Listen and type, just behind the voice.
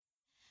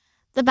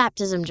The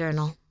Baptism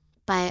Journal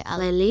by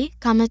Alélie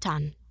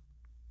Cameton.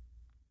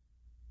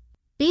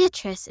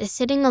 Beatrice is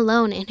sitting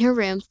alone in her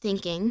room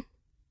thinking,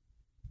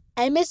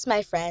 I miss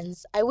my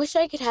friends. I wish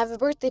I could have a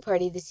birthday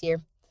party this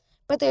year,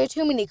 but there are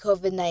too many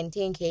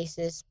COVID-19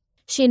 cases.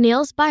 She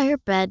kneels by her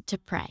bed to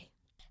pray.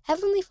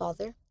 Heavenly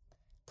Father,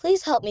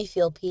 please help me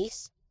feel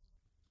peace.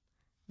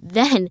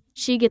 Then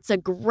she gets a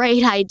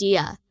great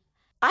idea.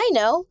 I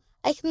know.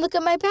 I can look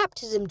at my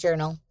baptism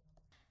journal.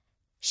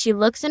 She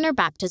looks in her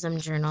baptism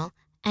journal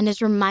and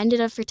is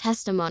reminded of her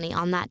testimony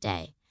on that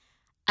day,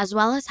 as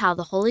well as how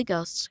the Holy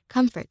Ghost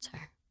comforts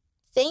her.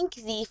 Thank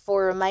thee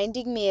for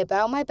reminding me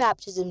about my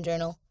baptism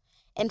journal,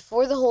 and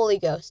for the Holy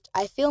Ghost.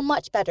 I feel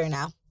much better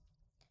now.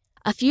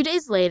 A few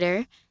days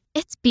later,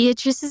 it's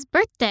Beatrice's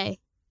birthday.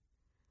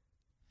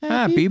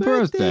 Happy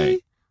birthday!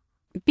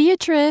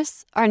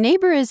 Beatrice, our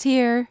neighbor is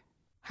here.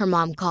 Her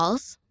mom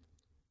calls.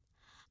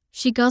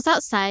 She goes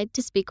outside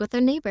to speak with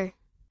her neighbor.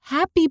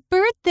 Happy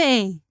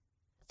birthday!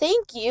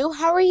 Thank you.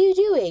 How are you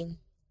doing?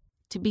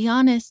 To be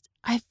honest,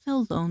 I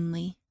feel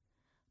lonely,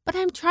 but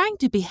I'm trying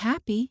to be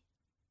happy.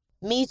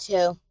 Me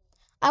too.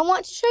 I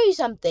want to show you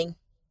something.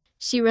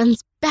 She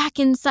runs back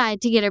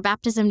inside to get her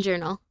baptism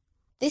journal.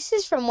 This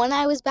is from when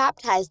I was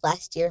baptized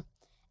last year.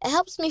 It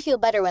helps me feel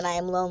better when I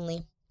am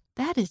lonely.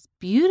 That is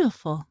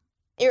beautiful.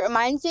 It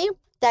reminds me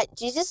that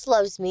Jesus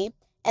loves me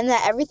and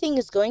that everything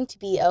is going to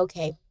be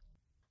okay.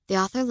 The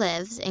author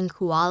lives in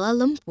Kuala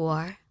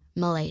Lumpur,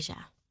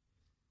 Malaysia.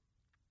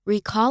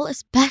 Recall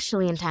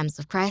especially in times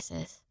of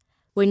crisis,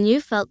 when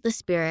you felt the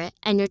Spirit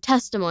and your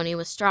testimony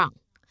was strong.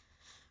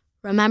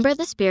 Remember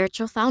the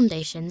spiritual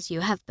foundations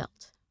you have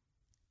built.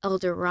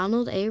 Elder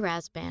Ronald A.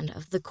 Rasband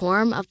of the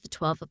Quorum of the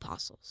 12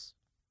 Apostles.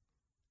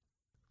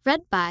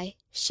 Read by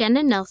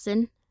Shannon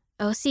Nelson,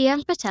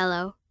 Ocean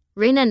Patello,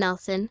 Rena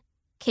Nelson,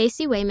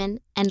 Casey Wayman,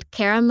 and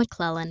Kara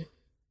McClellan.